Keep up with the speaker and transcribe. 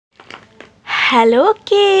Hello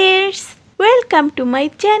kids, welcome to my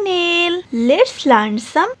channel. Let's learn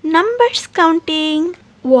some numbers counting.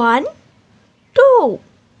 1, 2,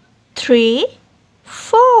 3,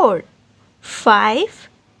 4, 5,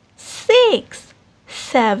 6,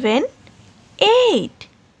 7, 8,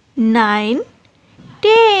 9,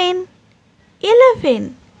 10,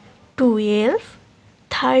 11, 12,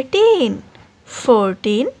 13,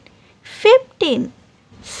 14, 15,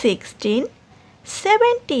 16,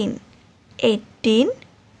 17, 18,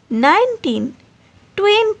 19,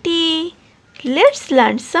 20. Let's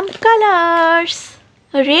learn some colors.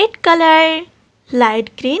 Red color,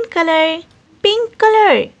 light green color, pink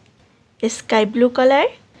color, sky blue color,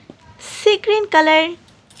 sea green color.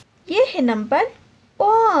 ये है number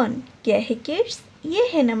 1. क्या है kids? ये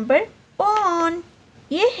है number 1.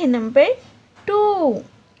 ये है number 2.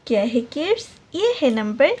 क्या है किड्स? ये है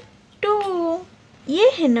नंबर 2. ये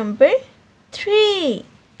है नंबर 3.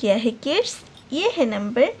 क्या है किड्स? ये है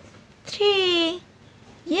नंबर 3.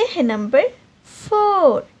 ये है नंबर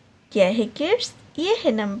 4. क्या है किड्स? ये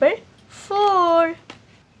है नंबर 4.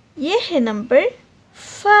 ये है नंबर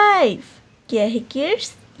 5. क्या है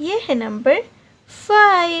किड्स? ये है नंबर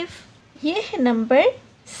 5. ये है नंबर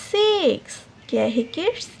 6. क्या है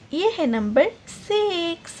किड्स? ये है नंबर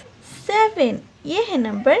 6. 7. ये है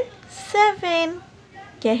नंबर 7.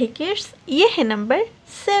 क्या है किड्स? ये है नंबर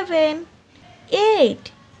 7.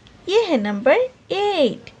 8. ये है नंबर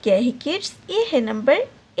 8. क्या है किड्स? ये है नंबर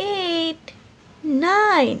 8.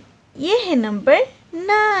 9. ये है नंबर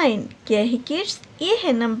 9. क्या है किड्स? ये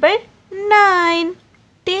है नंबर 9.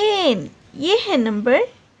 10. ये है नंबर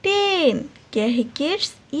 10. क्या है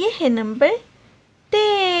किड्स? ये है नंबर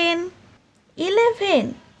 10.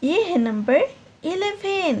 11. ये है नंबर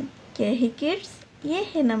 11. क्या है किड्स? ये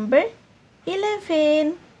है नंबर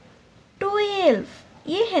 11. 12.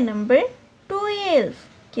 ये है नंबर 12.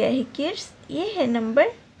 क्या है किड्स? ये है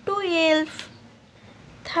नंबर 12.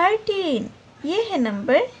 13. ये है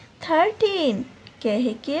नंबर 13. क्या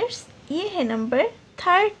है किड्स? ये है नंबर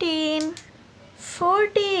 13.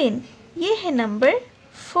 14. ये है नंबर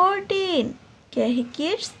 14. क्या है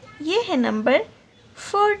किड्स? ये है नंबर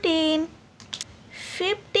 14.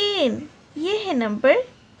 15. ये है नंबर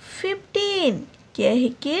 15. क्या है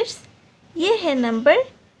किड्स? ये है नंबर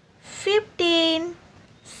 15.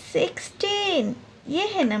 16. ये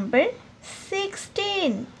है नंबर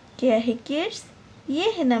 16. क्या है किड्स? ये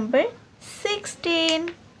है नंबर 16.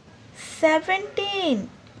 17.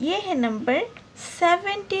 ये है नंबर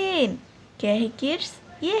 17. क्या है किड्स?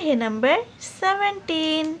 ये है नंबर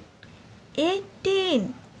 17. 18.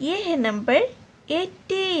 ये है नंबर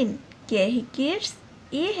 18. क्या है किड्स?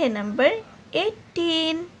 ये है नंबर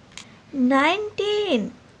 18. 19.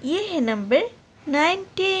 ये है नंबर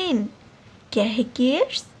 19. क्या है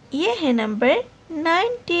किड्स? ये है नंबर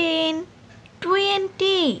 19.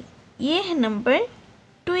 20. ये है नंबर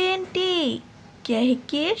 20. क्या है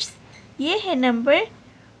किड्स? ये है नंबर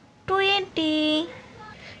 20.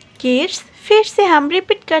 किड्स फिर से हम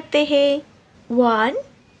रिपीट करते हैं. 1,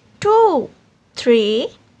 2, 3,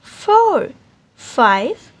 4,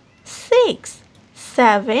 5, 6,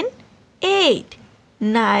 7, 8,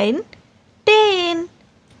 9, 10,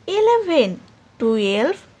 11,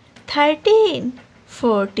 12, 13,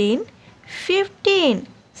 14, 15,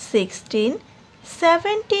 16,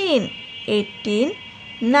 17, 18,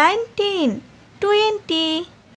 19, 20.